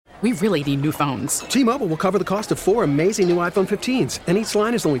we really need new phones. T-Mobile will cover the cost of 4 amazing new iPhone 15s, and each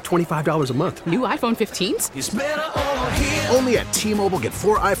line is only $25 a month. New iPhone 15s? It's better over here. Only at T-Mobile, get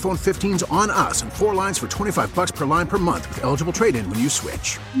 4 iPhone 15s on us and 4 lines for $25 per line per month with eligible trade-in when you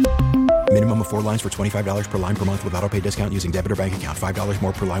switch. Minimum of 4 lines for $25 per line per month with autopay discount using debit or bank account. $5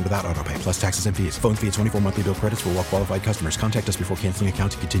 more per line without autopay, plus taxes and fees. Phone fee at 24 monthly bill credits for well-qualified customers. Contact us before canceling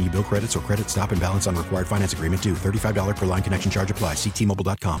account to continue bill credits or credit stop and balance on required finance agreement due. $35 per line connection charge applies. See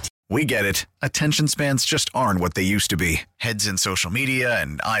T-Mobile.com. We get it. Attention spans just aren't what they used to be. Heads in social media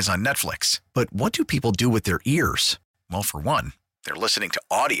and eyes on Netflix. But what do people do with their ears? Well, for one, they're listening to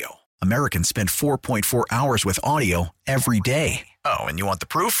audio. Americans spend 4.4 hours with audio every day. Oh, and you want the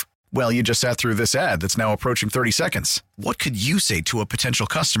proof? Well, you just sat through this ad that's now approaching 30 seconds. What could you say to a potential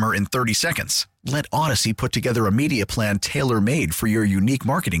customer in 30 seconds? Let Odyssey put together a media plan tailor-made for your unique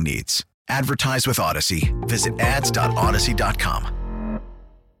marketing needs. Advertise with Odyssey. Visit ads.odyssey.com.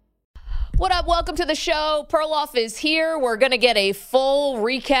 What up? Welcome to the show. Perloff is here. We're going to get a full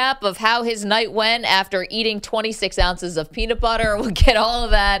recap of how his night went after eating 26 ounces of peanut butter. We'll get all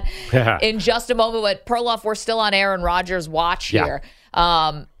of that in just a moment. But Perloff, we're still on Aaron Rodgers' watch here.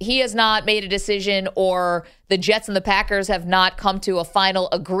 He has not made a decision, or the Jets and the Packers have not come to a final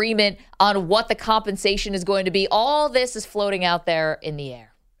agreement on what the compensation is going to be. All this is floating out there in the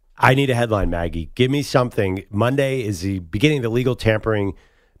air. I need a headline, Maggie. Give me something. Monday is the beginning of the legal tampering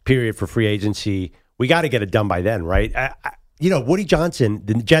period for free agency. We got to get it done by then, right? Woody Johnson,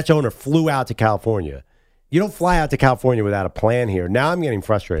 the Jets owner, flew out to California. You don't fly out to California without a plan here. Now I'm getting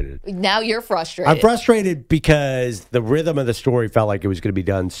frustrated. Now you're frustrated. I'm frustrated because the rhythm of the story felt like it was going to be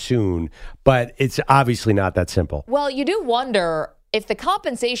done soon, but it's obviously not that simple. Well, you do wonder if the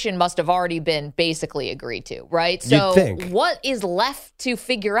compensation must have already been basically agreed to, right? So You'd think. What is left to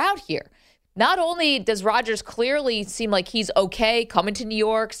figure out here? Not only does Rodgers clearly seem like he's okay coming to New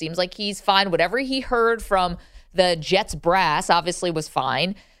York, seems like he's fine. Whatever he heard from the Jets brass obviously was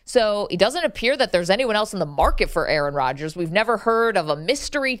fine. So it doesn't appear that there's anyone else in the market for Aaron Rodgers. We've never heard of a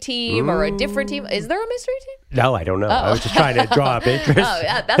mystery team or a different team. Is there a mystery team? No, I don't know. I was just trying to draw up interest. Oh,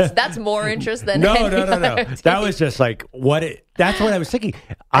 yeah, that's more interest than No. team. That was just like that's what I was thinking.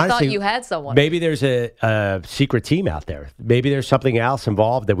 Honestly, I thought you had someone. Maybe there's a secret team out there. Maybe there's something else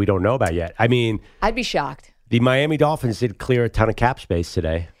involved that we don't know about yet. I mean, I'd be shocked. The Miami Dolphins did clear a ton of cap space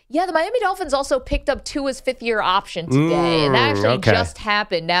today. Yeah, the Miami Dolphins also picked up Tua's fifth-year option today, and that actually just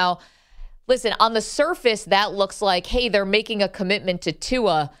happened. Now, listen, on the surface, that looks like, hey, they're making a commitment to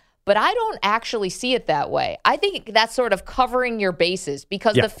Tua, but I don't actually see it that way. I think that's sort of covering your bases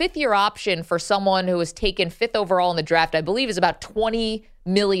because the fifth-year option for someone who was taken fifth overall in the draft, I believe, is about $20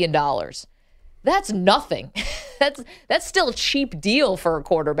 million. That's nothing. That's still a cheap deal for a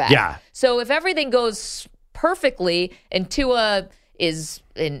quarterback. Yeah. So if everything goes perfectly and Tua is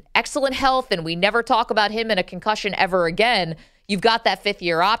in excellent health and we never talk about him in a concussion ever again, you've got that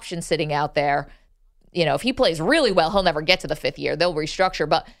fifth-year option sitting out there. You know, if he plays really well, he'll never get to the fifth year. They'll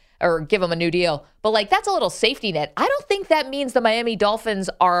restructure or give him a new deal. But, that's a little safety net. I don't think that means the Miami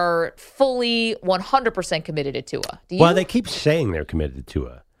Dolphins are fully 100% committed to Tua. Do you? Well, they keep saying they're committed to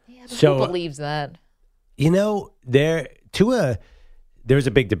Tua. Yeah, but who believes that? Tua, there's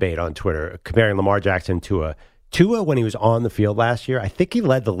a big debate on Twitter comparing Lamar Jackson and Tua. Tua, when he was on the field last year, I think he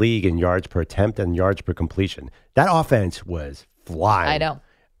led the league in yards per attempt and yards per completion. That offense was flying. I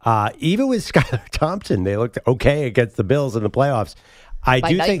know. Even with Skylar Thompson, they looked okay against the Bills in the playoffs. I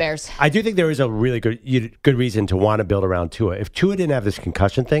do think there is a really good reason to want to build around Tua. If Tua didn't have this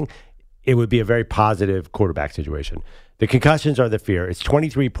concussion thing, it would be a very positive quarterback situation. The concussions are the fear. It's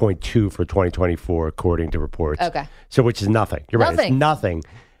 23.2 for 2024, according to reports. Okay. So, which is nothing. You're right. It's nothing.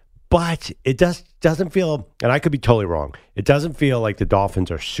 But it doesn't feel, and I could be totally wrong, it doesn't feel like the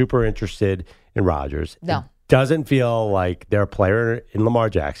Dolphins are super interested in Rodgers. No. It doesn't feel like they're a player in Lamar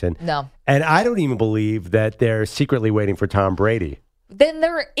Jackson. No. And I don't even believe that they're secretly waiting for Tom Brady. Then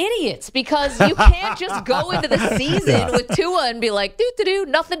they're idiots because you can't just go into the season with Tua and be like,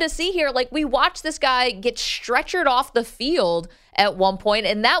 nothing to see here. We watched this guy get stretchered off the field at one point,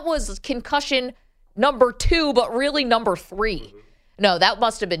 and that was concussion number 2, but really number 3. No, that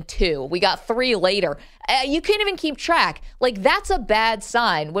must have been 2. We got 3 later. You can't even keep track. That's a bad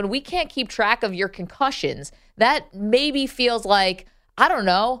sign. When we can't keep track of your concussions, that maybe feels like, I don't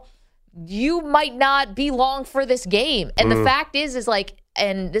know, you might not be long for this game. And the fact is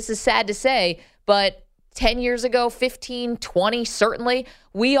and this is sad to say, but 10 years ago, 15, 20, certainly,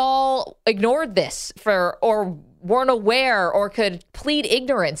 we all ignored this or weren't aware or could plead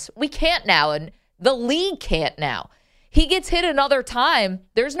ignorance. We can't now, and the league can't now. He gets hit another time.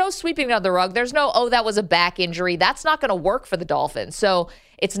 There's no sweeping under the rug. There's no, that was a back injury. That's not going to work for the Dolphins. So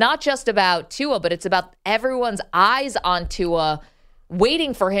it's not just about Tua, but it's about everyone's eyes on Tua,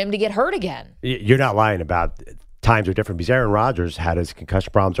 waiting for him to get hurt again. You're not lying about times are different because Aaron Rodgers had his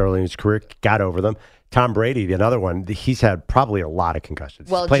concussion problems early in his career, got over them. Tom Brady, the other one, he's had probably a lot of concussions.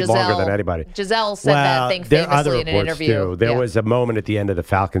 Well, he's played longer than anybody. Giselle said that thing famously in an interview. Too. There was a moment at the end of the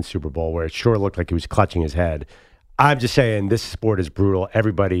Falcons Super Bowl where it sure looked like he was clutching his head. I'm just saying this sport is brutal.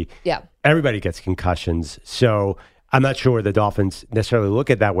 Everybody gets concussions. So I'm not sure the Dolphins necessarily look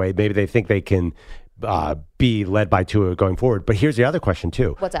at it that way. Maybe they think they can be led by Tua going forward. But here's the other question,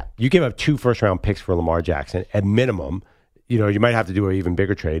 too. What's up? You give up 2 first-round picks for Lamar Jackson. At minimum, you might have to do an even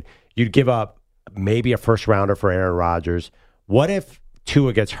bigger trade. You'd give up maybe a first-rounder for Aaron Rodgers. What if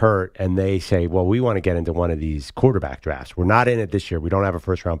Tua gets hurt and they say, well, we want to get into one of these quarterback drafts. We're not in it this year. We don't have a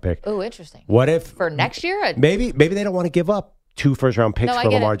first-round pick. Oh, interesting. What if... For next year? Maybe they don't want to give up 2 first-round picks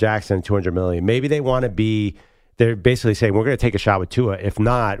for Lamar Jackson and $200 million. Maybe they want to be... They're basically saying, we're going to take a shot with Tua. If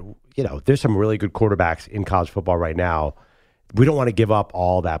not, there's some really good quarterbacks in college football right now. We don't want to give up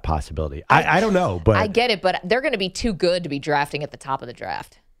all that possibility. I don't know, but... I get it, but they're going to be too good to be drafting at the top of the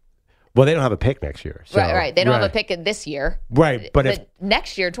draft. Well, they don't have a pick next year. So, right. They don't have a pick in this year. Right, but if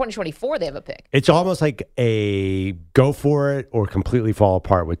next year, 2024, they have a pick. It's almost like a go for it or completely fall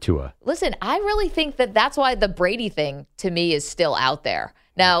apart with Tua. Listen, I really think that's why the Brady thing, to me, is still out there.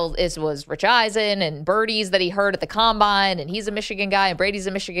 Now, this was Rich Eisen and Birdies that he heard at the Combine, and he's a Michigan guy, and Brady's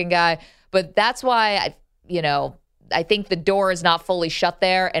a Michigan guy. But that's why, I think the door is not fully shut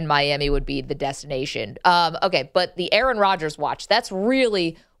there, and Miami would be the destination. Okay, but the Aaron Rodgers watch, that's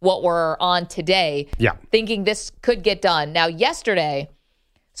really what we're on today, thinking this could get done. Now, yesterday,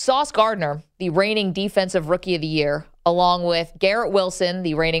 Sauce Gardner, the reigning defensive rookie of the year, along with Garrett Wilson,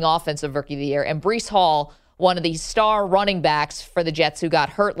 the reigning offensive rookie of the year, and Breece Hall, one of the star running backs for the Jets who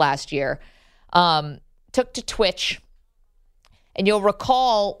got hurt last year, took to Twitch. And you'll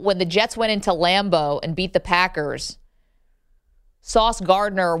recall when the Jets went into Lambeau and beat the Packers, Sauce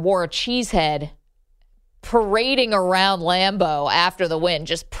Gardner wore a cheese head parading around Lambeau after the win,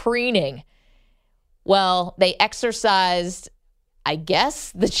 just preening. Well, they exercised, I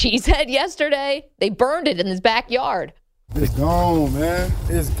guess, the cheese head yesterday. They burned it in his backyard. It's gone, man.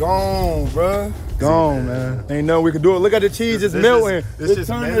 It's gone, bruh. Gone, man. Ain't nothing we can do. Look at the cheese. It's melting. It's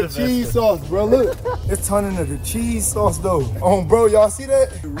turning to cheese sauce, bro. Look. It's turning into cheese sauce, though. Bro, y'all see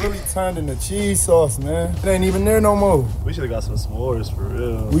that? It really turned into cheese sauce, man. It ain't even there no more. We should have got some s'mores, for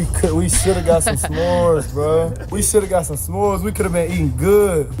real. We should have got some s'mores, bro. We should have got some s'mores. We could have been eating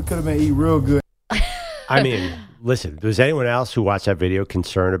good. We could have been eating real good. I mean... Listen, was anyone else who watched that video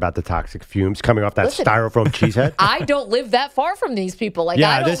concerned about the toxic fumes coming off that styrofoam cheesehead? I don't live that far from these people. I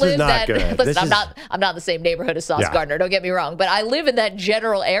don't this live is not that. Good. Listen, I'm not in the same neighborhood as Sauce Gardner. Don't get me wrong, but I live in that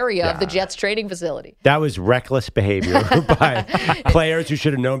general area of the Jets training facility. That was reckless behavior by players who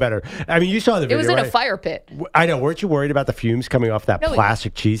should have known better. I mean, you saw the video. It was in a fire pit. I know. Weren't you worried about the fumes coming off that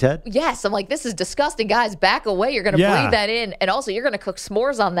plastic cheesehead? Yes, I'm like, this is disgusting, guys. Back away. You're going to breathe that in, and also you're going to cook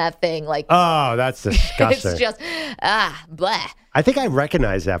s'mores on that thing. Like, oh, that's disgusting. It's just blah. I think I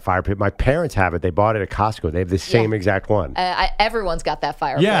recognize that fire pit. My parents have it. They bought it at Costco. They have the same exact one. Everyone's got that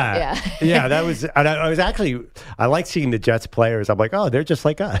fire pit. Yeah. That was. I was actually. I like seeing the Jets players. I'm like, oh, they're just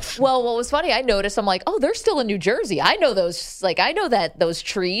like us. Well, what was funny, I noticed. I'm like, oh, they're still in New Jersey. I know those. Like, I know that those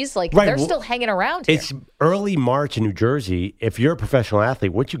trees. Like, they're still hanging around here. It's early March in New Jersey. If you're a professional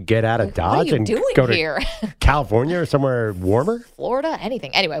athlete, wouldn't you get out of Dodge and go to California or somewhere warmer? Florida,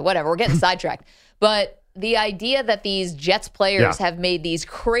 anything. Anyway, whatever. We're getting sidetracked, but. The idea that these Jets players have made these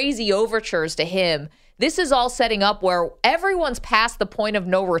crazy overtures to him, this is all setting up where everyone's past the point of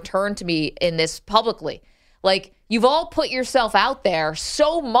no return to me in this publicly. Like, you've all put yourself out there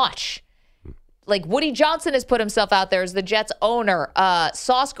so much. Like, Woody Johnson has put himself out there as the Jets owner.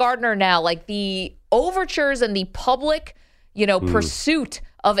 Sauce Gardner now. Like, the overtures and the public, pursuit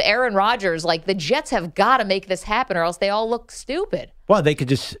of Aaron Rodgers. Like, the Jets have got to make this happen or else they all look stupid. Well, they could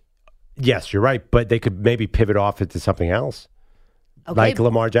just... Yes, you're right, but they could maybe pivot off into something else, like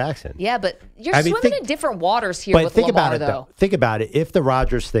Lamar Jackson. Yeah, but you're swimming in different waters here with Lamar, though. Think about it. If the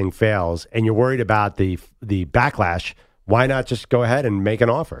Rodgers thing fails and you're worried about the backlash, why not just go ahead and make an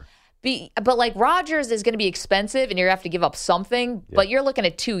offer? But like Rodgers is going to be expensive and you're going to have to give up something, but you're looking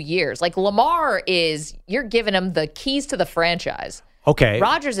at 2 years. Like Lamar you're giving him the keys to the franchise. Okay.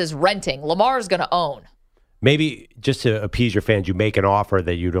 Rodgers is renting. Lamar is going to own. Maybe just to appease your fans, you make an offer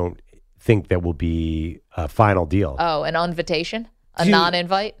that you don't think that will be a final deal. Oh, an invitation? A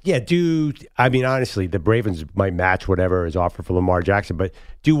non-invite? Yeah, honestly, the Ravens might match whatever is offered for Lamar Jackson, but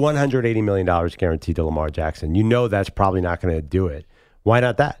do $180 million guaranteed to Lamar Jackson. You know that's probably not going to do it. Why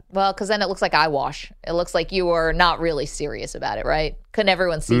not that? Well, because then it looks like eyewash. It looks like you are not really serious about it, right? Couldn't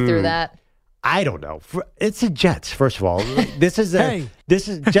everyone see through that? I don't know. It's the Jets, first of all.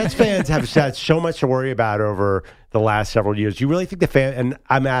 Jets fans have had so much to worry about over the last several years. You really think and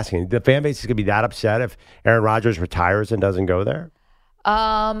I'm asking, the fan base is going to be that upset if Aaron Rodgers retires and doesn't go there?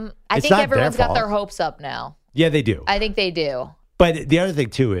 I think everyone's got their hopes up now. Yeah, they do. I think they do. But the other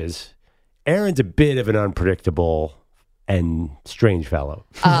thing, too, is Aaron's a bit of an unpredictable and strange fellow.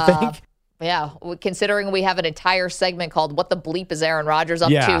 Yeah, considering we have an entire segment called "What the Bleep is Aaron Rodgers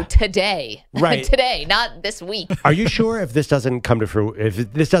Up to Today?" Right, today, not this week. Are you sure if this doesn't come to fruition,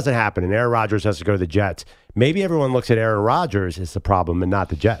 if this doesn't happen, and Aaron Rodgers has to go to the Jets, maybe everyone looks at Aaron Rodgers as the problem and not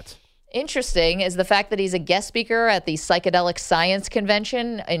the Jets? Interesting is the fact that he's a guest speaker at the Psychedelic Science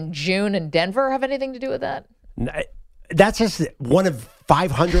Convention in June in Denver. Have anything to do with that? That's just one of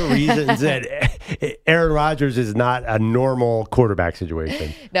 500 reasons that Aaron Rodgers is not a normal quarterback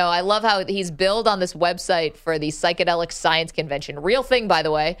situation. No, I love how he's billed on this website for the Psychedelic Science Convention. Real thing, by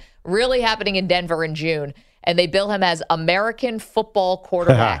the way, really happening in Denver in June. And they bill him as American football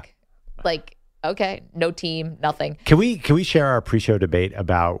quarterback. Like, okay, no team, nothing. Can we share our pre-show debate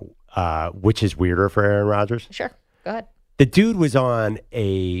about which is weirder for Aaron Rodgers? Sure, go ahead. The dude was on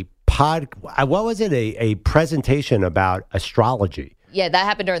a what was it? A presentation about astrology. Yeah, that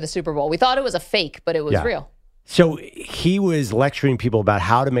happened during the Super Bowl. We thought it was a fake, but it was real. So he was lecturing people about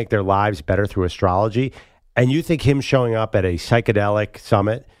how to make their lives better through astrology. And you think him showing up at a psychedelic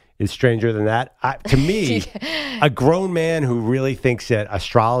summit is stranger than that? To me, a grown man who really thinks that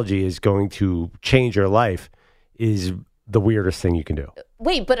astrology is going to change your life is the weirdest thing you can do.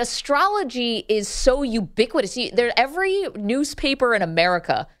 Wait, but astrology is so ubiquitous. Every newspaper in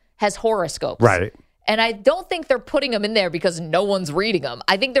America has horoscopes. Right. And I don't think they're putting them in there because no one's reading them.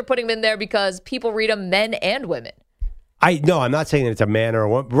 I think they're putting them in there because people read them, men and women. No, I'm not saying that it's a man or a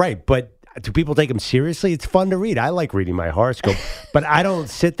woman. Right, but do people take them seriously? It's fun to read. I like reading my horoscope, but I don't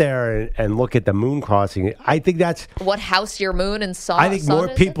sit there and look at the moon crossing. I think that's... What house your moon and sun I think more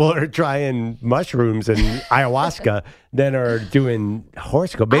people are trying mushrooms and ayahuasca than are doing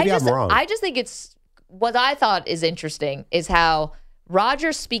horoscope. Maybe I'm wrong. I just think it's... What I thought is interesting is how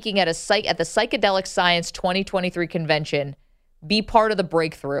Rodgers speaking at the Psychedelic Science 2023 convention, be part of the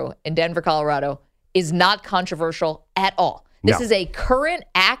breakthrough in Denver, Colorado, is not controversial at all. This is a current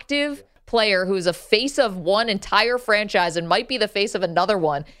active player who is a face of one entire franchise and might be the face of another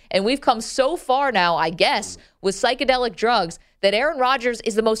one. And we've come so far now, I guess, with psychedelic drugs that Aaron Rodgers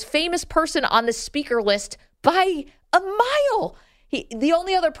is the most famous person on the speaker list by a mile. The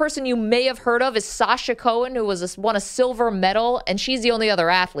only other person you may have heard of is Sasha Cohen, who won a silver medal, and she's the only other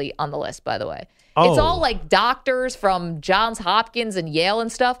athlete on the list, by the way. Oh. It's all like doctors from Johns Hopkins and Yale and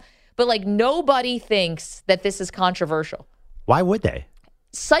stuff, but like nobody thinks that this is controversial. Why would they?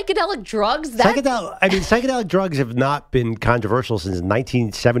 Psychedelic drugs? Psychedelic drugs have not been controversial since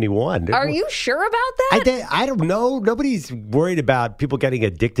 1971. Are you sure about that? I don't know. Nobody's worried about people getting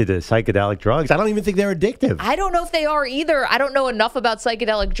addicted to psychedelic drugs. I don't even think they're addictive. I don't know if they are either. I don't know enough about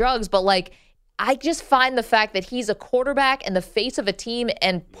psychedelic drugs, but I just find the fact that he's a quarterback and the face of a team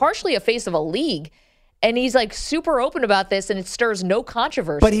and partially a face of a league. And he's super open about this, and it stirs no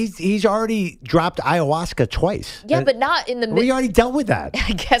controversy. But he's already dropped ayahuasca twice. Yeah, but not in the We already dealt with that.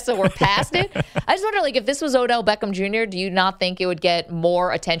 I guess so. We're past it. I just wonder, if this was Odell Beckham Jr., do you not think it would get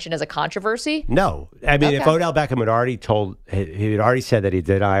more attention as a controversy? No. I mean, if Odell Beckham had already said that he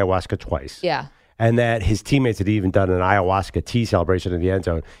did ayahuasca twice. Yeah. And that his teammates had even done an ayahuasca tea celebration in the end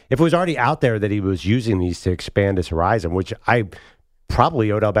zone. If it was already out there that he was using these to expand his horizon, which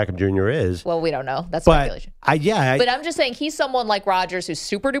probably Odell Beckham Jr. is. Well, we don't know. That's speculation. But I'm just saying he's someone like Rodgers who's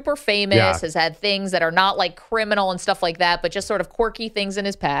super duper famous, has had things that are not criminal and stuff like that, but just sort of quirky things in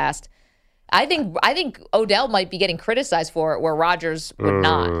his past. I think Odell might be getting criticized for it where Rodgers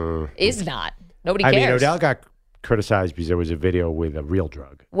would is not. Nobody cares. I mean, Odell got criticized because there was a video with a real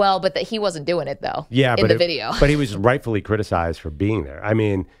drug. Well, but he wasn't doing it though. Yeah, in the video. But he was rightfully criticized for being there. I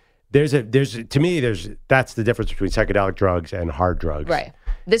mean, that's the difference between psychedelic drugs and hard drugs. Right.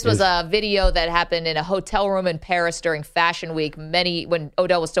 This was a video that happened in a hotel room in Paris during Fashion Week, when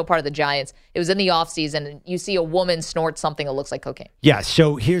Odell was still part of the Giants. It was in the offseason, and you see a woman snort something that looks like cocaine. Yeah,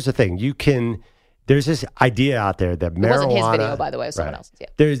 so here's the thing. There's this idea out there that marijuana... It wasn't his video, by the way. It was someone else's. Yeah.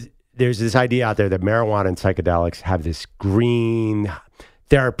 There's this idea out there that marijuana and psychedelics have this green...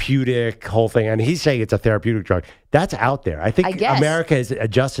 therapeutic whole thing, and he's saying it's a therapeutic drug. That's out there. I think America has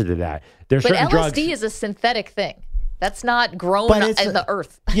adjusted to that. But LSD is a synthetic thing. That's not grown in the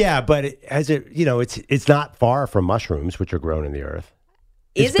earth. Yeah, but it's not far from mushrooms, which are grown in the earth.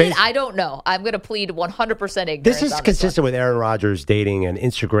 Is it? I don't know. I'm going to plead 100% ignorance. This is consistent with Aaron Rodgers dating an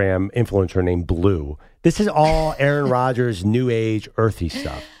Instagram influencer named Blue. This is all Aaron Rodgers' new age earthy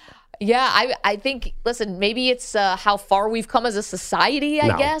stuff. Yeah, I think, listen, maybe it's how far we've come as a society,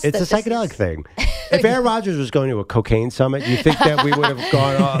 I guess. It's a psychedelic thing. If Aaron Rodgers was going to a cocaine summit, you think that we would have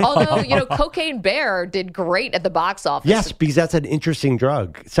gone off. Although, Cocaine Bear did great at the box office. Yes, because that's an interesting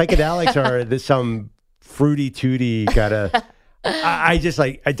drug. Psychedelics are some fruity tooty kind of... I just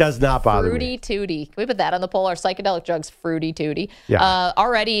it does not bother fruity me. Fruity tooty. Can we put that on the poll? Our psychedelic drugs, fruity tooty. Yeah.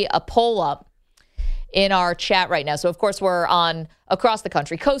 Already a poll up in our chat right now. So, of course, we're on across the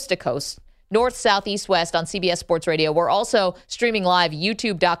country, coast to coast, north, south, east, west on CBS Sports Radio. We're also streaming live,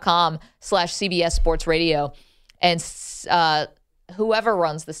 youtube.com/CBS Sports Radio. And whoever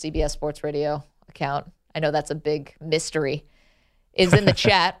runs the CBS Sports Radio account, I know that's a big mystery, is in the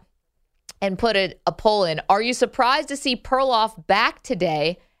chat. And put a poll in. Are you surprised to see Perloff back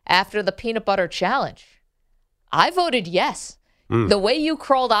today after the peanut butter challenge? I voted yes. The way you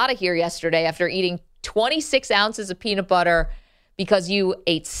crawled out of here yesterday after eating 26 ounces of peanut butter because you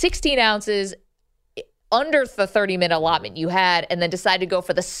ate 16 ounces under the 30-minute allotment you had and then decided to go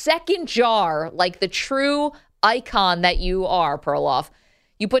for the second jar like the true icon that you are, Perloff.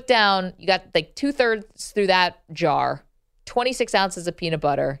 You got 2/3 through that jar. 26 ounces of peanut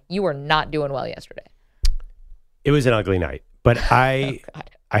butter. You were not doing well yesterday. It was an ugly night, but I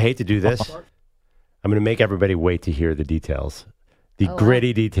hate to do this. I'm going to make everybody wait to hear the details, the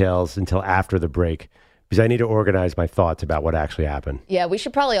gritty details until after the break, because I need to organize my thoughts about what actually happened. Yeah, we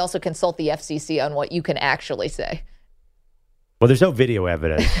should probably also consult the FCC on what you can actually say. Well, there's no video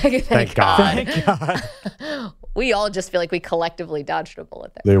evidence. Thank God. Thank God. We all just feel like we collectively dodged a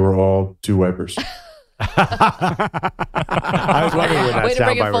bullet there. They were all two wipers. I was wondering when that way to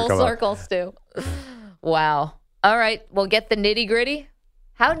bring it soundbite would full come up. circle, Stu. Wow. All right, we'll get the nitty gritty.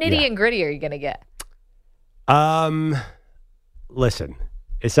 How nitty and gritty are you going to get? Listen,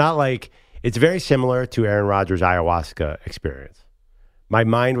 it's not like it's very similar to Aaron Rodgers' ayahuasca experience. My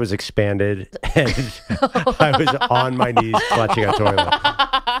mind was expanded, and I was on my knees clutching a toilet.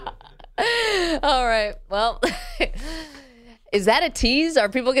 All right. Well. Is that a tease? Are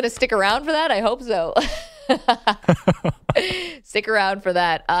people going to stick around for that? I hope so. Stick around for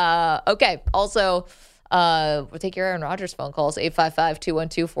that. Okay. Also, we'll take your Aaron Rodgers phone calls,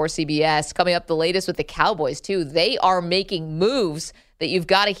 855-212-4CBS. Coming up, the latest with the Cowboys, too. They are making moves that you've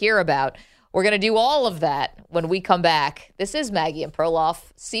got to hear about. We're going to do all of that when we come back. This is Maggie and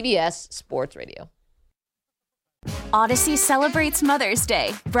Perloff, CBS Sports Radio. Odyssey celebrates Mother's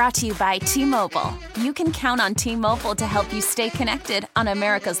Day, brought to you by T-Mobile. You can count on T-Mobile to help you stay connected on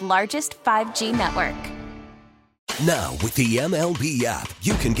America's largest 5G network. Now, with the MLB app,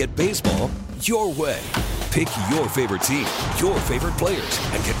 you can get baseball your way. Pick your favorite team, your favorite players,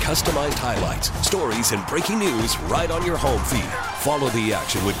 and get customized highlights, stories, and breaking news right on your home feed. Follow the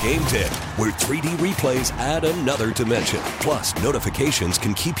action with Game Day, where 3D replays add another dimension. Plus, notifications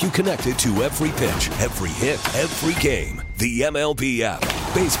can keep you connected to every pitch, every hit, every game. The MLB app.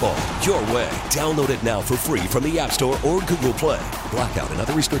 Baseball your way. Download it now for free from the App Store or Google Play. Blackout and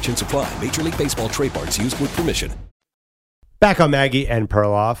other restrictions apply. Major League Baseball trademarks used with permission. Back on Maggie and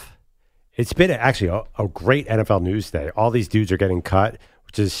Perloff. It's been actually a great NFL news day. All these dudes are getting cut,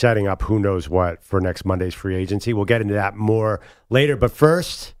 which is setting up who knows what for next Monday's free agency. We'll get into that more later. But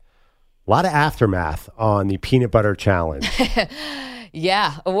first, a lot of aftermath on the peanut butter challenge.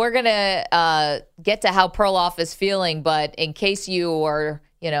 Yeah, we're going to get to how Perloff is feeling. But in case you were,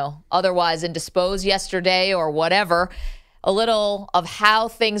 otherwise indisposed yesterday or whatever, a little of how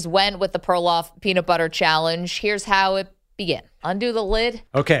things went with the Perloff peanut butter challenge. Here's how it began. Undo the lid.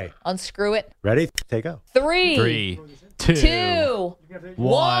 Okay. Unscrew it. Ready? Take go. 3, 2,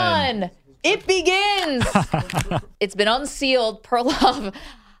 1. It begins. It's been unsealed. Perloff.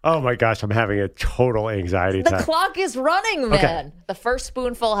 Oh my gosh, I'm having a total anxiety attack. The clock is running, man. Okay. The first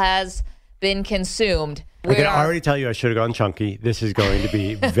spoonful has been consumed. I can already tell you I should have gone chunky. This is going to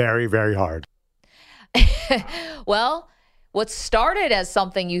be very, very hard. Well, what started as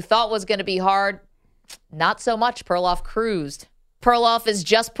something you thought was going to be hard, not so much. Perloff cruised. Perloff is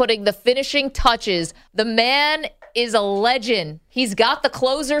just putting the finishing touches. The man is a legend. He's got the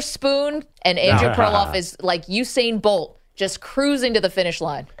closer spoon, and Andrew Perloff is like Usain Bolt, just cruising to the finish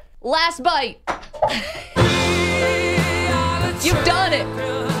line. Last bite. You've done it.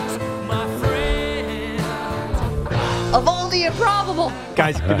 Of all the improbable.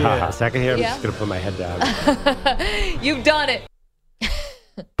 Guys, give me a second here. I'm just going to put my head down. You've done it.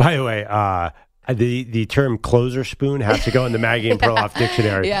 By the way, the term closer spoon has to go in the Maggie and Perloff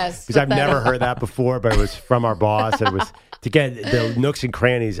dictionary. Yes. Because I've never heard that before, but it was from our boss. And to get the nooks and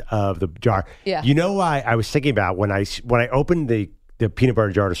crannies of the jar. Yeah. You know why I was thinking about when I opened the peanut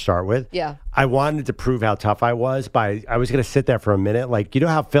butter jar to start with? Yeah. I wanted to prove how tough I was I was going to sit there for a minute. Like, you know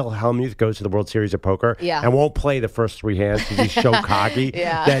how Phil Hellmuth goes to the World Series of Poker and won't play the first 3 hands because he's so cocky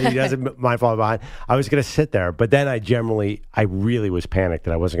that he doesn't mind falling behind? I was going to sit there, but then I really was panicked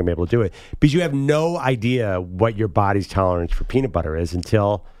that I wasn't going to be able to do it because you have no idea what your body's tolerance for peanut butter is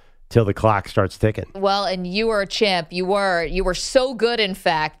until the clock starts ticking. Well, and you were a champ. You were so good, in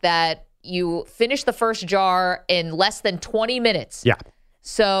fact, that you finished the first jar in less than 20 minutes. Yeah.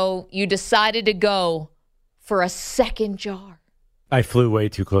 So you decided to go for a second jar. I flew way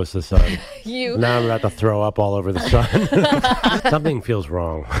too close to the sun. Now I'm about to throw up all over the sun. Something feels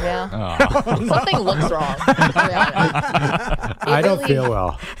wrong. Yeah. Oh. Something looks wrong. I don't feel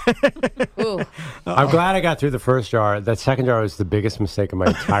well. Ooh. I'm glad I got through the first jar. That second jar was the biggest mistake of my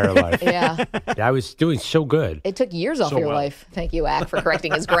entire life. Yeah. I was doing so good. It took years off your life. Thank you, Ack, for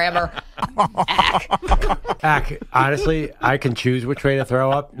correcting his grammar. Ack, honestly, I can choose which way to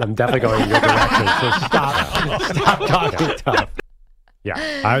throw up. I'm definitely going in your direction. So stop talking tough.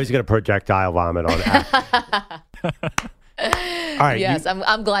 Yeah, I was going to projectile vomit on Ack. All right. Yes,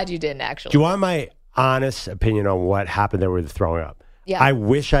 I'm glad you didn't, actually. Do you want my honest opinion on what happened there with the throwing up? Yeah. I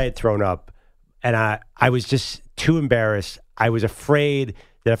wish I had thrown up, and I was just too embarrassed. I was afraid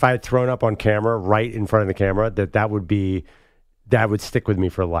that if I had thrown up on camera, right in front of the camera, that would stick with me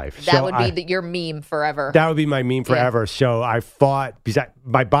for life. That would be your meme forever. That would be my meme forever. Yeah. So I fought because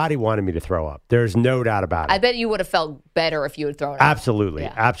my body wanted me to throw up. There's no doubt about it. I bet you would have felt better if you had thrown up.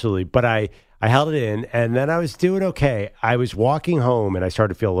 Absolutely. But I held it in, and then I was doing okay. I was walking home, and I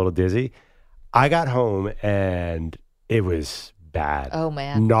started to feel a little dizzy. I got home, and it was bad. Oh,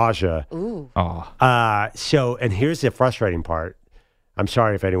 man. Nausea. Ooh. Oh. And here's the frustrating part. I'm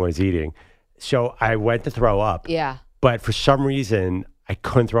sorry if anyone's eating. So I went to throw up. Yeah. But for some reason, I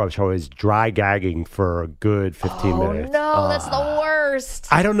couldn't throw up, so I was dry gagging for a good 15 minutes. Oh, no, that's the worst.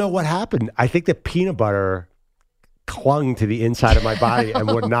 I don't know what happened. I think the peanut butter clung to the inside of my body and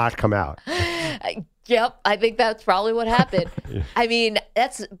would not come out. Yep, I think that's probably what happened. I mean,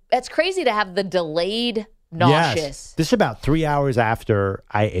 that's crazy to have the delayed nauseous. Yes. This is about 3 hours after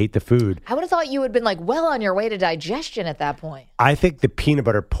I ate the food. I would have thought you had been well on your way to digestion at that point. I think the peanut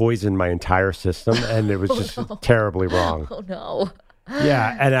butter poisoned my entire system, and it was just terribly wrong. Oh, no.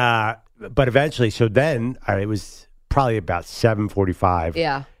 Yeah, and but eventually, so then it was probably about 7:45.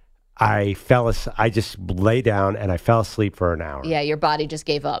 Yeah. I just lay down, and I fell asleep for an hour. Yeah, your body just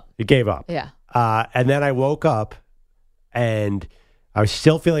gave up. It gave up. Yeah. And then I woke up, and I was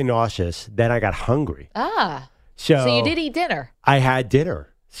still feeling nauseous. Then I got hungry. So you did eat dinner. I had dinner.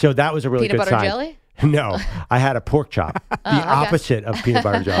 So that was a really peanut good butter sign. Jelly? No, I had a pork chop, opposite of peanut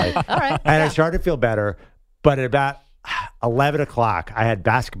butter jelly. All right. And I started to feel better. But at about 11 o'clock, I had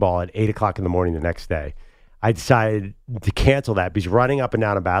basketball at 8 o'clock in the morning the next day. I decided to cancel that because running up and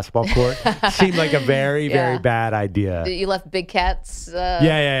down a basketball court seemed like a very, very bad idea. You left Big Cat's...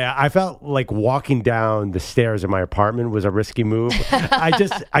 Yeah. I felt like walking down the stairs of my apartment was a risky move. I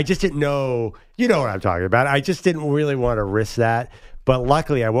just didn't know. You know what I'm talking about. I just didn't really want to risk that. But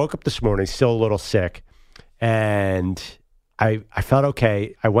luckily, I woke up this morning still a little sick, and I felt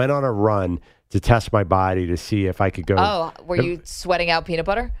okay. I went on a run to test my body to see if I could go. Oh, were you sweating out peanut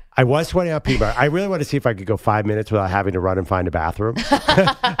butter? I was sweating out peanut butter. I really wanted to see if I could go 5 minutes without having to run and find a bathroom.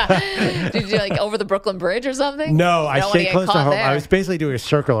 Did you over the Brooklyn Bridge or something? No, I stayed close to home. I was basically doing a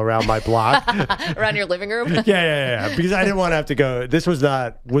circle around my block. Around your living room? Yeah. Because I didn't want to have to go. This would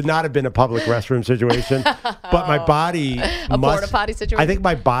not have been a public restroom situation. But my body a porta potty situation? I think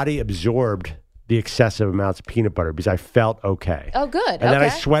my body absorbed the excessive amounts of peanut butter because I felt okay. Oh, good. And then I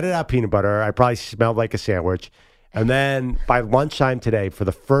sweated out peanut butter. I probably smelled like a sandwich. And then by lunchtime today, for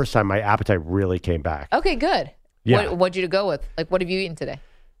the first time, my appetite really came back. Okay, good. Yeah. What'd you go with? What have you eaten today?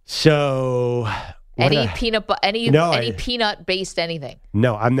 So any peanut-based anything?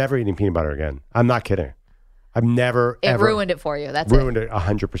 No, I'm never eating peanut butter again. I'm not kidding. I've never, ever. Ruined it for you. That's ruined it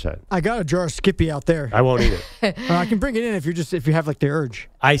 100%. I got a jar of Skippy out there. I won't eat it. I can bring it in if you have the urge.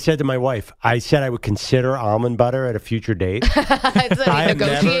 I said to my wife, I would consider almond butter at a future date.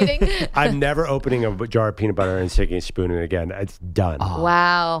 I'm never opening a jar of peanut butter and sticking a spoon in it again. It's done. Oh.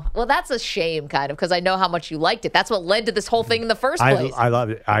 Wow. Well, that's a shame, kind of, because I know how much you liked it. That's what led to this whole thing in the first place. I love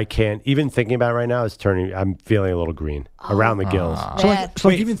it. I can't. Even thinking about it right now, I'm feeling a little green around the gills. So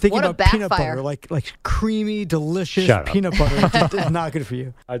even thinking about peanut butter, like creamy, delicious peanut butter is not good for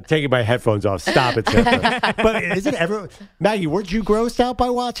you. I'm taking my headphones off. Stop it, Santa. But isn't everyone... Maggie, weren't you grossed out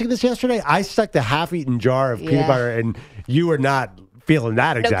by watching this yesterday? I stuck the half-eaten jar of peanut butter, and you were not feeling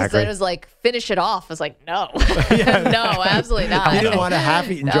that No, because exactly. it was like, finish it off. I was like, no. No, absolutely not. You didn't want a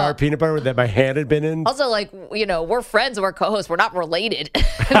half-eaten jar of peanut butter that my hand had been in? Also, like, we're friends, we're co-hosts. We're not related.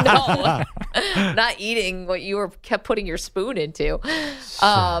 No. Not eating what you kept putting your spoon into.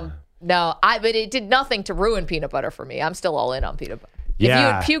 No, but it did nothing to ruin peanut butter for me. I'm still all in on peanut butter.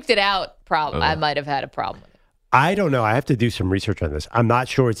 Yeah. If you had puked it out, I might have had a problem with it. I don't know. I have to do some research on this. I'm not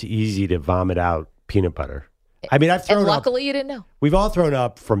sure it's easy to vomit out peanut butter. I mean, I've thrown and up. luckily, you didn't know. We've all thrown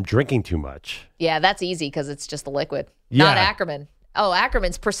up from drinking too much. Yeah, that's easy because it's just the liquid. Yeah. Not Ackerman. Oh,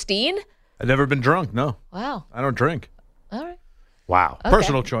 Ackerman's pristine? I've never been drunk, no. Wow. I don't drink. All right. Wow. Okay.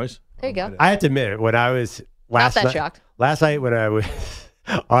 Personal choice. There you go. I have to admit, when I was last night when I was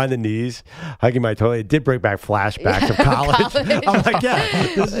on the knees hugging my toilet, it did bring back flashbacks of college. I'm like,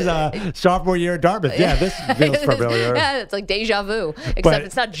 this is sophomore year at Dartmouth. Yeah, this feels familiar. Yeah, it's like deja vu, except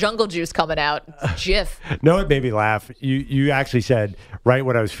it's not jungle juice coming out. It's Jif. No, it made me laugh. You actually said, right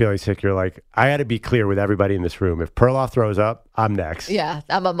when I was feeling sick, you're like, I got to be clear with everybody in this room. If Perloff throws up, I'm next. Yeah,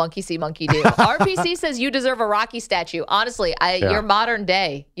 I'm a monkey see, monkey do. RPC says you deserve a Rocky statue. Honestly, you're modern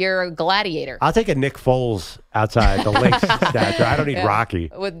day. You're a gladiator. I'll take a Nick Foles outside the Lynx statue. I don't need Rocky.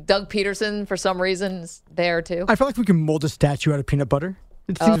 With Doug Peterson, for some reason, is there too. I feel like we can mold a statue out of peanut butter.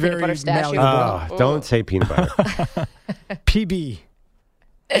 It seems very malleable. Oh, don't say peanut butter. PB.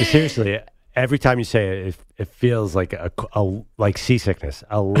 Seriously, every time you say it, it feels like like seasickness.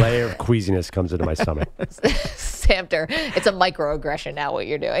 A layer of queasiness comes into my stomach. Samter, it's a microaggression now. What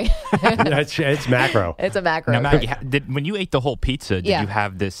you're doing? It's macro. It's a macro. Now, Maggie, when you ate the whole pizza, did you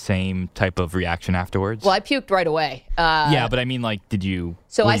have this same type of reaction afterwards? Well, I puked right away. Yeah, but I mean, like, did you?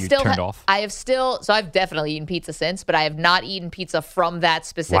 So were I you still turned off? So I've definitely eaten pizza since, but I have not eaten pizza from that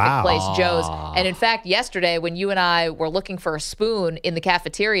specific place, Joe's. And in fact, yesterday when you and I were looking for a spoon in the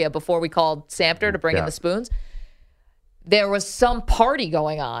cafeteria before we called Samter to bring in the spoons, there was some party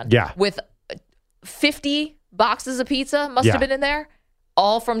going on. Yeah. With 50 boxes of pizza must have been in there.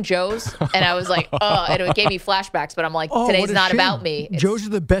 All from Joe's, and I was like, oh, and it gave me flashbacks, but I'm like, today's not about me. Joe's are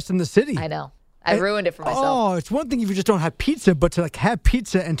the best in the city. I know. I ruined it for myself. Oh, it's one thing if you just don't have pizza, but to have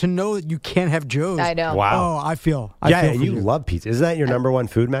pizza and to know that you can't have Joe's. I know. Wow. Oh, I feel and you love pizza. Isn't that your number one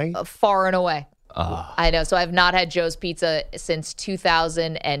food, Maggie? Far and away. I know. So I've not had Joe's Pizza since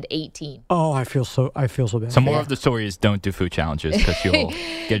 2018. Oh, I feel so bad. So more of the story is don't do food challenges because you'll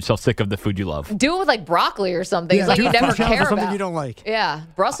get yourself sick of the food you love. Do it with like broccoli or something. It's like you never care about. Something you don't like. Yeah,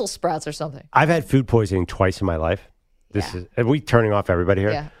 Brussels sprouts or something. I've had food poisoning twice in my life. Are we turning off everybody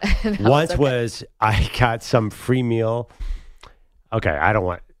here? Yeah. Once was I got some free meal. Okay,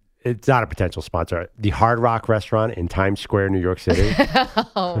 it's not a potential sponsor. The Hard Rock restaurant in Times Square, New York City.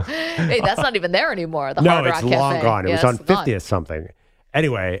 Hey, that's not even there anymore. The no, Hard Rock it's long Cafe. gone. It was on 50th gone. something.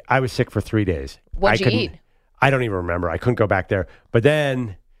 Anyway, I was sick for 3 days. What'd you eat? I don't even remember. I couldn't go back there. But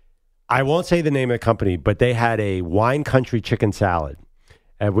then, I won't say the name of the company, but they had a wine country chicken salad,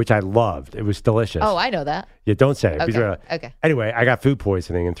 which I loved. It was delicious. Oh, I know that. Yeah, don't say it. Okay. Anyway, I got food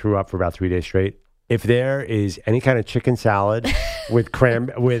poisoning and threw up for about 3 days straight. If there is any kind of chicken salad with grapes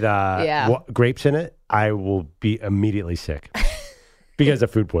in it, I will be immediately sick because of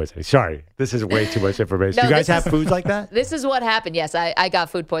food poisoning. Sorry, this is way too much information. No, do you guys have foods like that? This is what happened. Yes, I got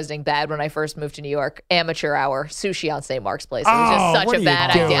food poisoning bad when I first moved to New York. Amateur hour, sushi on St. Mark's Place. It was just such a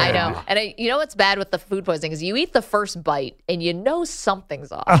bad idea. I know. And you know what's bad with the food poisoning is you eat the first bite and you know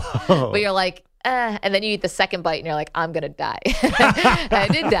something's off. But you're like, and then you eat the second bite and you're like, I'm going to die. I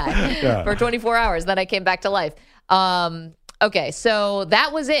did die for 24 hours. Then I came back to life. Okay, so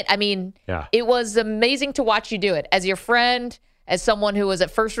that was it. I mean, it was amazing to watch you do it. As your friend, as someone who was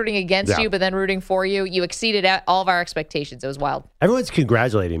at first rooting against you, but then rooting for you, you exceeded all of our expectations. It was wild. Everyone's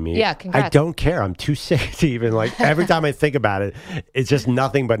congratulating me. Yeah, congrats. I don't care. I'm too sick to even, every time I think about it, it's just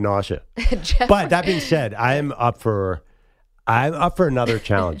nothing but nausea. But that being said, I'm up for another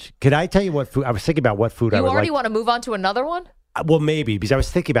challenge. Could I tell you what food? I was thinking about what food I would like. You already want to move on to another one? Well, maybe, because I was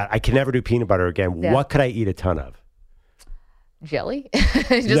thinking about I can never do peanut butter again. Yeah. What could I eat a ton of? Jelly?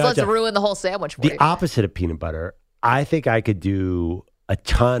 Let's ruin the whole sandwich for you. The opposite of peanut butter. I think I could do a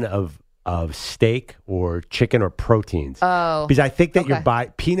ton of steak or chicken or proteins. Oh. Because I think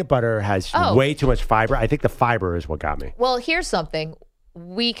that peanut butter has way too much fiber. I think the fiber is what got me. Well, here's something.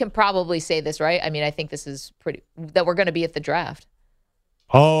 We can probably say this, right? I mean, I think this is that we're going to be at the draft.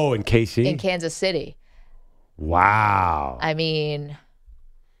 Oh, in KC? In Kansas City. Wow. I mean,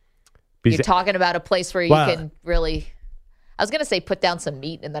 you're talking about a place where you can really... I was going to say put down some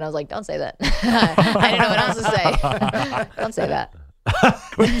meat, and then I was like, don't say that. I didn't know what else to say. Don't say that.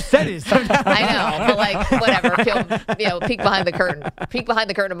 What you said is. I know, but whatever. Peek behind the curtain. Peek behind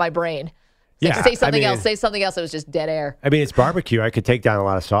the curtain of my brain. Yeah, say something else. Say something else. It was just dead air. I mean, it's barbecue. I could take down a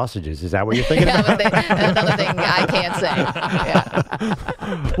lot of sausages. Is that what you're thinking about? Another thing I can't say.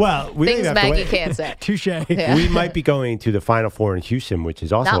 Yeah. Well, things Maggie can't say. Touche. Yeah. We might be going to the Final Four in Houston, which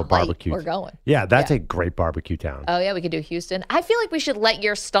is also a barbecue. We're going. Yeah, that's a great barbecue town. Oh, yeah, we could do Houston. I feel like we should let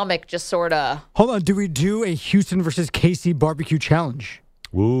your stomach just sort of... Hold on. Do we do a Houston versus KC barbecue challenge?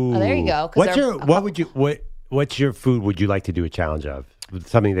 Ooh. Oh, there you go. What's your food would you like to do a challenge of?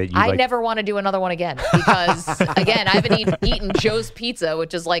 Something that I never want to do another one again because, again, I haven't eaten Joe's Pizza,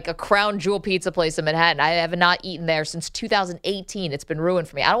 which is like a crown jewel pizza place in Manhattan. I have not eaten there since 2018. It's been ruined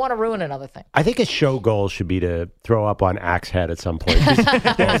for me. I don't want to ruin another thing. I think a show goal should be to throw up on Axe Head at some point.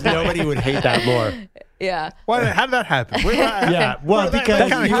 Nobody would hate that more. Yeah. Why? How did that happen? Because that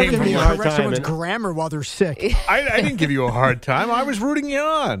kind of came from correct someone's grammar while they're sick. I didn't give you a hard time. I was rooting you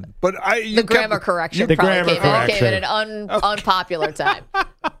on, but the grammar correction probably came in an unpopular time.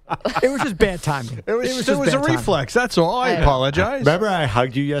 It was just bad timing. It was a reflex. That's all. I apologize. Remember, I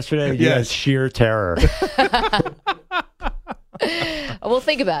hugged you yesterday. You had sheer terror. We'll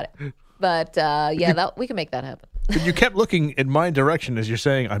think about it, but we can make that happen. But you kept looking in my direction as you're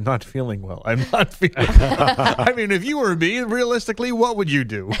saying, I'm not feeling well. I'm not feeling well. I mean, if you were me, realistically, what would you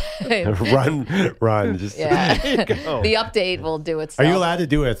do? Run. Just go. The update will do itself. Are you allowed to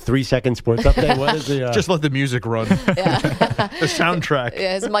do a 3-second sports update? What is the, Just let the music run. The soundtrack.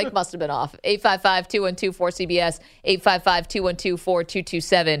 Yeah, his mic must have been off. 855-212-4CBS,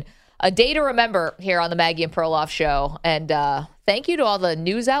 855-212-4227. A day to remember here on the Maggie and Perloff show. And thank you to all the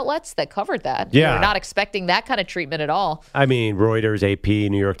news outlets that covered that. Yeah. We're not expecting that kind of treatment at all. I mean, Reuters, AP,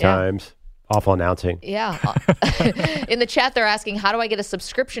 New York Times. Awful announcing. Yeah. In the chat, they're asking, how do I get a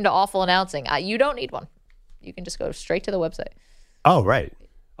subscription to Awful Announcing? You don't need one. You can just go straight to the website. Oh, right.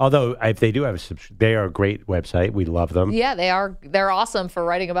 Although, if they do have they are a great website. We love them. Yeah, they are. They're awesome for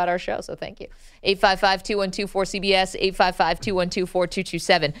writing about our show, so thank you. 855-212-4CBS,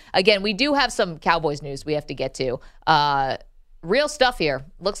 855-212-4227. Again, we do have some Cowboys news we have to get to. Real stuff here.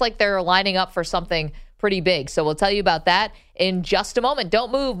 Looks like they're lining up for something pretty big, so we'll tell you about that in just a moment.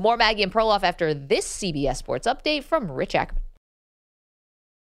 Don't move. More Maggie and Perloff after this CBS Sports update from Rich Ackerman.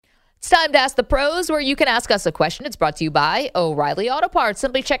 It's time to Ask the Pros, where you can ask us a question. It's brought to you by O'Reilly Auto Parts.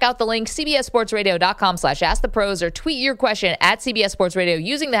 Simply check out the link, cbssportsradio.com/askthepros, or tweet your question at CBS Sports Radio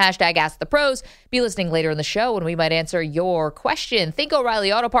using the hashtag AskThePros. Be listening later in the show when we might answer your question. Think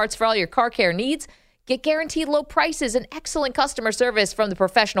O'Reilly Auto Parts for all your car care needs. Get guaranteed low prices and excellent customer service from the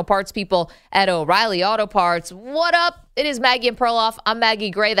professional parts people at O'Reilly Auto Parts. What up? It is Maggie and Perloff. I'm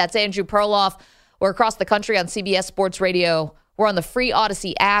Maggie Gray. That's Andrew Perloff. We're across the country on CBS Sports Radio. We're on the free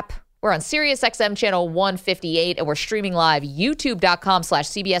Odyssey app. We're on Sirius XM channel 158, and we're streaming live,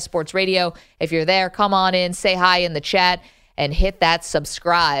 youtube.com/CBS Sports Radio. If you're there, come on in, say hi in the chat, and hit that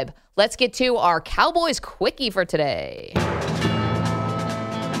subscribe. Let's get to our Cowboys Quickie for today.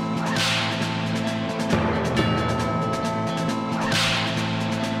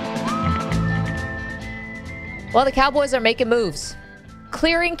 Well, the Cowboys are making moves.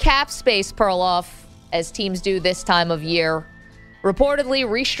 Clearing cap space, Perloff, as teams do this time of year. Reportedly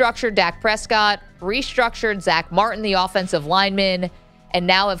restructured Dak Prescott, restructured Zach Martin, the offensive lineman, and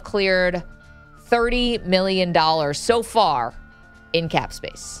now have cleared $30 million so far in cap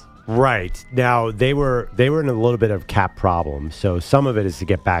space. Right. Now, they were in a little bit of cap problems, so some of it is to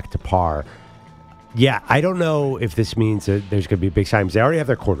get back to par. Yeah, I don't know if this means that there's going to be big signings. They already have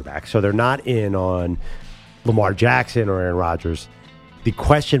their quarterback, so they're not in on Lamar Jackson or Aaron Rodgers. The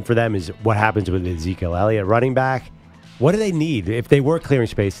question for them is what happens with Ezekiel Elliott running back. What do they need? If they were clearing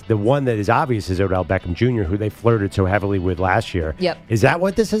space, the one that is obvious is Odell Beckham Jr., who they flirted so heavily with last year. Yep. Is that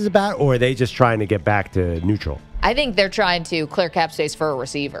what this is about, or are they just trying to get back to neutral? I think they're trying to clear cap space for a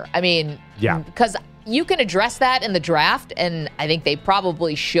receiver. I mean, because you can address that in the draft, and I think they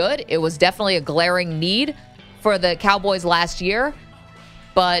probably should. It was definitely a glaring need for the Cowboys last year,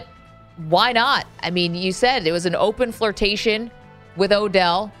 but why not? I mean, you said it was an open flirtation with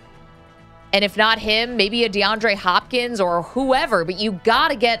Odell. And if not him, maybe a DeAndre Hopkins or whoever, but you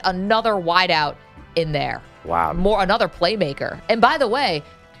got to get another wideout in there. Wow. Another playmaker. And by the way,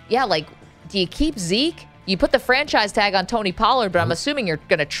 do you keep Zeke? You put the franchise tag on Tony Pollard, but I'm assuming you're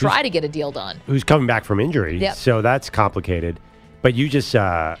going to try to get a deal done. Who's coming back from injury, so that's complicated. But you just,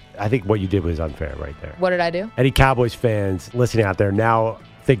 I think what you did was unfair right there. What did I do? Any Cowboys fans listening out there now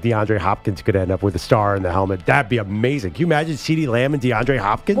think DeAndre Hopkins could end up with a star in the helmet. That'd be amazing. Can you imagine CeeDee Lamb and DeAndre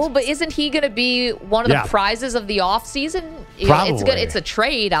Hopkins? Well, but isn't he going to be one of the prizes of the offseason? Probably. It's a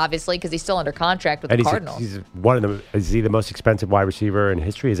trade, obviously, because he's still under contract with the Cardinals. Is he the most expensive wide receiver in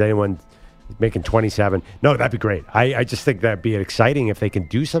history? Is anyone making 27? No, that'd be great. I just think that'd be exciting if they can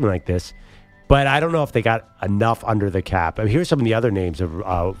do something like this. But I don't know if they got enough under the cap. I mean, here's some of the other names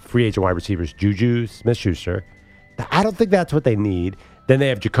of free agent wide receivers. Juju Smith-Schuster. I don't think that's what they need. Then they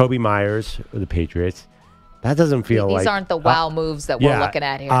have Jacoby Myers of the Patriots. That doesn't feel These like... These aren't the wow moves that we're looking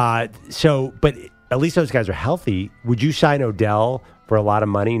at here. But at least those guys are healthy. Would you sign Odell for a lot of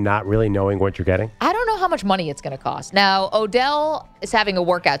money, not really knowing what you're getting? I don't know how much money it's going to cost. Now, Odell is having a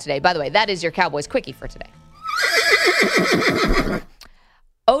workout today. By the way, that is your Cowboys quickie for today.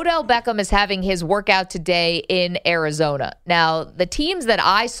 Odell Beckham is having his workout today in Arizona. Now, the teams that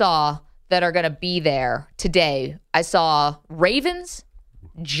I saw that are going to be there today, I saw Ravens,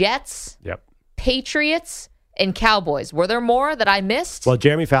 Jets, Patriots, and Cowboys. Were there more that I missed? Well,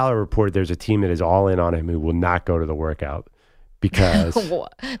 Jeremy Fowler reported there's a team that is all in on him who will not go to the workout because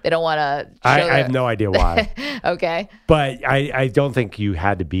they don't want to. I have no idea why. Okay. But I don't think you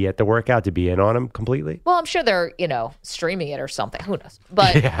had to be at the workout to be in on him completely. Well, I'm sure they're streaming it or something. Who knows?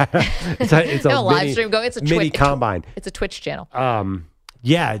 But it's a live stream going. It's a mini combine. It's a Twitch channel. I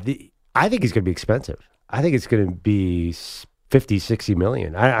think he's going to be expensive. I think it's going to be 50, 60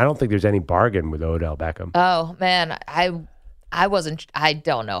 million. I don't think there's any bargain with Odell Beckham. Oh man, I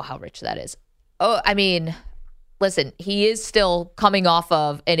don't know how rich that is. Oh, I mean, listen, he is still coming off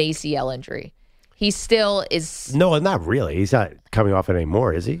of an ACL injury. He still is. No, not really. He's not coming off it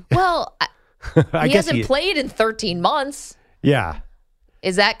anymore, is he? Well, he hasn't played in 13 months. Yeah.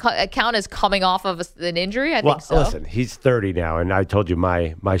 Is that count as coming off of an injury? I think so. Listen, he's 30 now, and I told you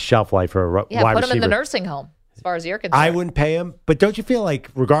my shelf life for a wide receiver. Yeah, put him in the nursing home, as far as you're concerned. I wouldn't pay him, but don't you feel like,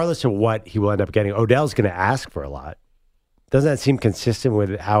 regardless of what he will end up getting, Odell's going to ask for a lot? Doesn't that seem consistent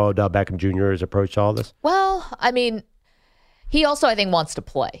with how Odell Beckham Jr. has approached all this? Well, I mean, he also, I think, wants to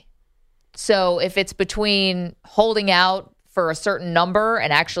play. So if it's between holding out for a certain number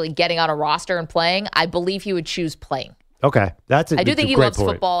and actually getting on a roster and playing, I believe he would choose playing. Okay, I do think he loves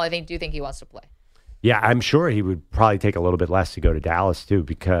football. I do think he wants to play. Yeah, I'm sure he would probably take a little bit less to go to Dallas too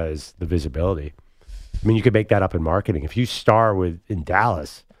because the visibility. I mean, you could make that up in marketing if you star in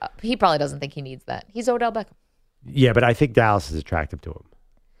Dallas. He probably doesn't think he needs that. He's Odell Beckham. Yeah, but I think Dallas is attractive to him.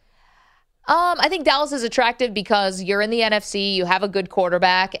 I think Dallas is attractive because you're in the NFC, you have a good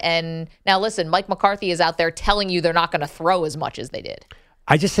quarterback, and now listen, Mike McCarthy is out there telling you they're not going to throw as much as they did.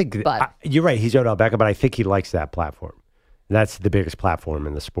 I just think you're right. He's Odell Beckham, but I think he likes that platform. That's the biggest platform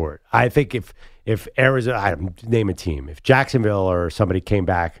in the sport. I think if Arizona, name a team, if Jacksonville or somebody came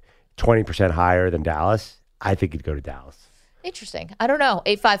back 20% higher than Dallas, I think he'd go to Dallas. Interesting. I don't know.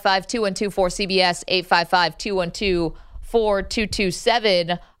 855-212-4CBS,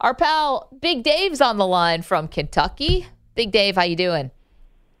 855-212-4227. Our pal Big Dave's on the line from Kentucky. Big Dave, how you doing?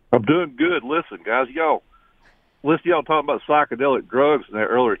 I'm doing good. Listen, guys, y'all talking about psychedelic drugs and that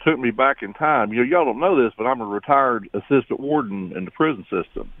earlier. It took me back in time. Y'all don't know this, but I'm a retired assistant warden in the prison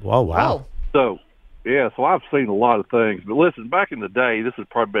system. Oh, wow. So I've seen a lot of things. But listen, back in the day, this has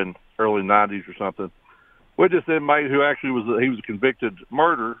probably been early 90s or something, we had this inmate who actually was a convicted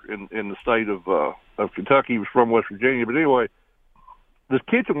murderer in the state of Kentucky. He was from West Virginia. But anyway, this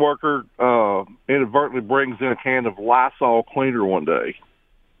kitchen worker inadvertently brings in a can of Lysol cleaner one day.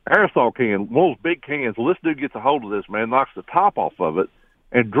 Aerosol can, one of those big cans. Well, this dude gets a hold of this, man, knocks the top off of it,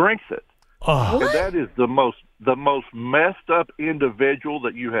 and drinks it. Oh. And that is the most messed up individual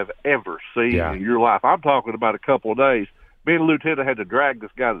that you have ever seen in your life. I'm talking about a couple of days. Me and the lieutenant had to drag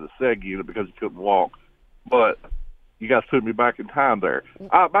this guy to the SEG unit because he couldn't walk. But you guys took me back in time there.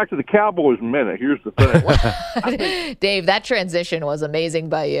 Back to the Cowboys in a minute. Here's the thing. Dave, that transition was amazing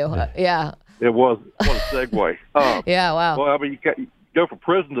by you. Yeah. It was. What a segue. Yeah, wow. Well, I mean, you go from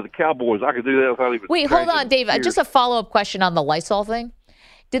prison to the Cowboys. I could do that without even. Wait, hold on, Dave. Just a follow-up question on the Lysol thing.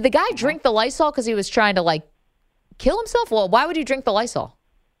 Did the guy drink the Lysol because he was trying to, kill himself? Well, why would he drink the Lysol?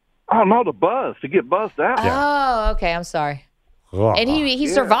 Oh, no, to get buzzed out. Oh, okay. I'm sorry. And he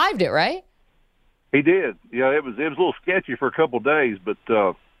survived it, right? He did. Yeah, it was a little sketchy for a couple of days, but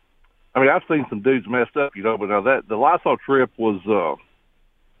I've seen some dudes messed up, but now the Lysol trip was.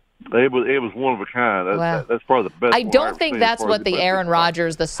 It was one of a kind. That's probably the best. I don't think that's what the Aaron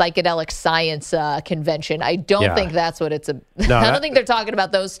Rodgers, the psychedelic science convention. I don't think that's what it's. I don't think they're talking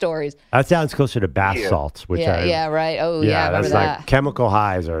about those stories. That sounds closer to bath salts, which right. Oh yeah, that's that. Like chemical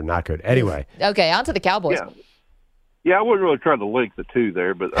highs are not good. Anyway, okay, on to the Cowboys. Yeah, I wasn't really trying to link the two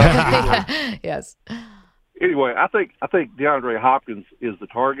there, but yes. Anyway, I think DeAndre Hopkins is the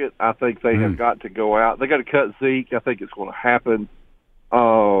target. I think they have got to go out. They got to cut Zeke. I think it's going to happen.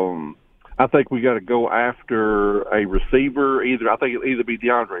 I think we got to go after a receiver. I think it'll either be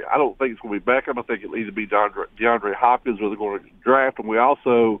DeAndre. I don't think it's going to be Beckham. I think it'll either be DeAndre Hopkins, or they're going to draft. And we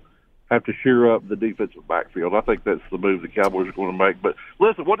also have to shear up the defensive backfield. I think that's the move the Cowboys are going to make. But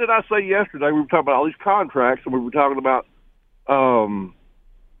listen, what did I say yesterday? We were talking about all these contracts, and we were talking about all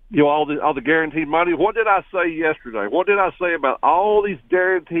the guaranteed money. What did I say yesterday? What did I say about all these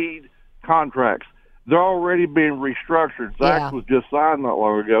guaranteed contracts? They're already being restructured. Zach was just signed not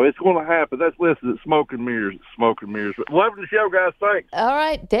long ago. It's going to happen. That's listed at smoke and mirrors. Smoke and mirrors. But loving the show, guys. Thanks. All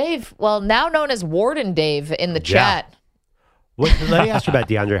right, Dave. Well, now known as Warden Dave in the chat. Let me ask you about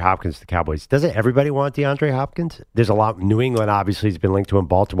DeAndre Hopkins, the Cowboys. Doesn't everybody want DeAndre Hopkins? There's a lot. New England obviously has been linked to him.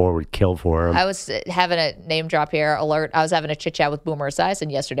 Baltimore would kill for him. I was having a name drop here. Alert. I was having a chit chat with Boomer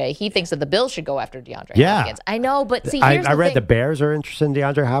Esiason yesterday. He thinks that the Bills should go after DeAndre Hopkins. I know, but see, here's I read thing. The Bears are interested in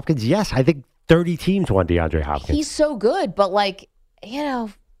DeAndre Hopkins. Yes, I think 30 teams want DeAndre Hopkins. He's so good, but he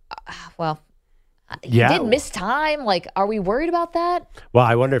did miss time. Are we worried about that? Well,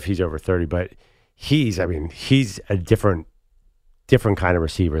 I wonder if he's over 30, but he's a different kind of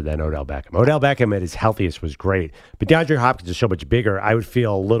receiver than Odell Beckham. Odell Beckham at his healthiest was great, but DeAndre Hopkins is so much bigger. I would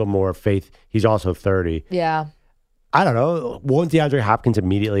feel a little more faith. He's also 30. Yeah. I don't know. Won't DeAndre Hopkins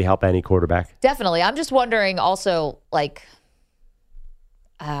immediately help any quarterback? Definitely. I'm just wondering also,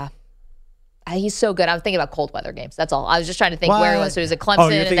 he's so good. I was thinking about cold weather games. That's all. I was just trying to think where he was. So he was at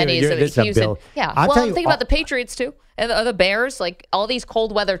Clemson, and then he's at Houston. Yeah. I'm thinking about the Patriots, too, and the Bears, all these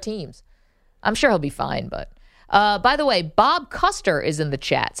cold weather teams. I'm sure he'll be fine, but... by the way, Bob Custer is in the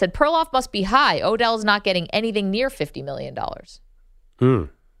chat. Said Perloff must be high. Odell's not getting anything near $50 million.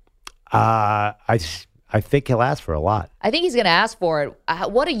 I think he'll ask for a lot. I think he's going to ask for it.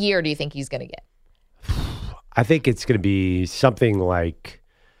 What a year do you think he's going to get? I think it's going to be something like...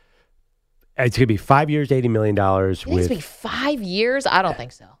 It's going to be 5 years, $80 million. It's going to be 5 years? I don't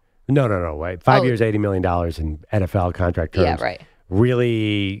think so. No. Wait. 5 years, $80 million in NFL contract terms. Yeah, right.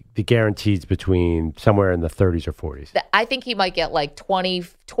 Really, the guarantees between somewhere in the 30s or 40s. I think he might get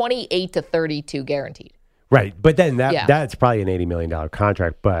 28 to 32 guaranteed. Right, but then that's probably an $80 million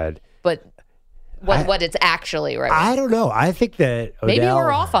contract. But what it's actually, right? I don't know. I think that Odell, maybe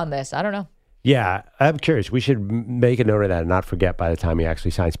we're off on this. I don't know. Yeah, I'm curious. We should make a note of that and not forget by the time he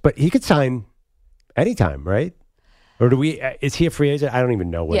actually signs. But he could sign anytime, right? Or is he a free agent? I don't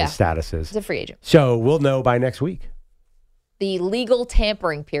even know what his status is. He's a free agent. So we'll know by next week. The legal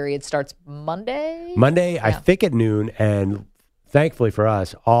tampering period starts Monday? I think at noon. And thankfully for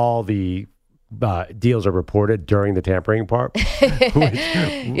us, all the deals are reported during the tampering part.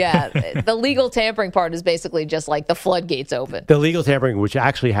 Yeah, the legal tampering part is basically just the floodgates open. The legal tampering, which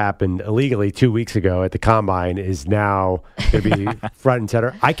actually happened illegally 2 weeks ago at the Combine, is now going to be front and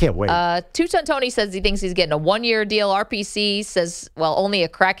center. I can't wait. Two-Ton Tony says he thinks he's getting a one-year deal. RPC says, only a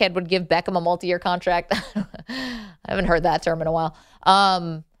crackhead would give Beckham a multi-year contract. I haven't heard that term in a while.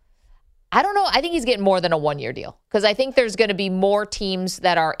 I don't know. I think he's getting more than a one-year deal because I think there's going to be more teams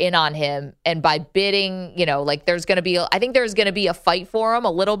that are in on him. And by bidding, there's going to be, I think there's going to be a fight for him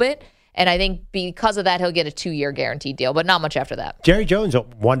a little bit. And I think because of that, he'll get a 2-year guaranteed deal, but not much after that. Jerry Jones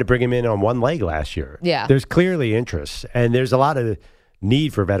wanted to bring him in on one leg last year. Yeah. There's clearly interest, and there's a lot of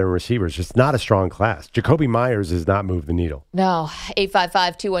need for veteran receivers. It's not a strong class. Jacoby Myers does not move the needle. No.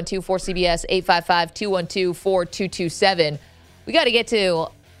 855-212-4CBS, 855-212-4227. We got to get to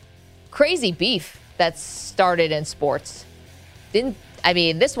crazy beef that's started in sports.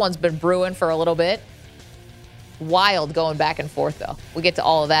 This one's been brewing for a little bit. Wild going back and forth, though. We'll get to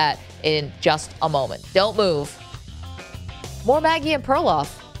all of that in just a moment. Don't move. More Maggie and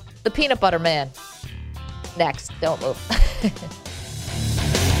Perloff, the peanut butter man. Next. Don't move.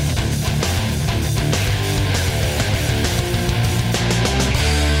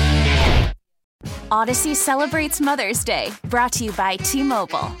 Odyssey celebrates Mother's Day, brought to you by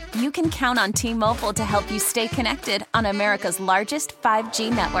T-Mobile. You can count on T-Mobile to help you stay connected on America's largest 5G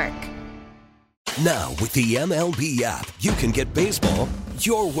network. Now, with the MLB app, you can get baseball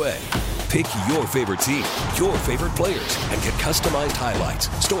your way. Pick your favorite team, your favorite players, and get customized highlights,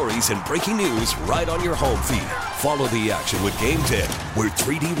 stories, and breaking news right on your home feed. Follow the action with Game 10, where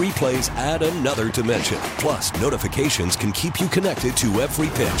 3D replays add another dimension. Plus, notifications can keep you connected to every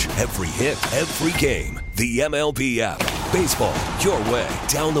pitch, every hit, every game. The MLB app. Baseball your way.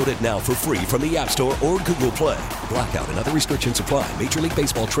 Download it now for free from the App Store or Google Play. Blackout and other restrictions apply. Major League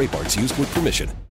Baseball trademarks used with permission.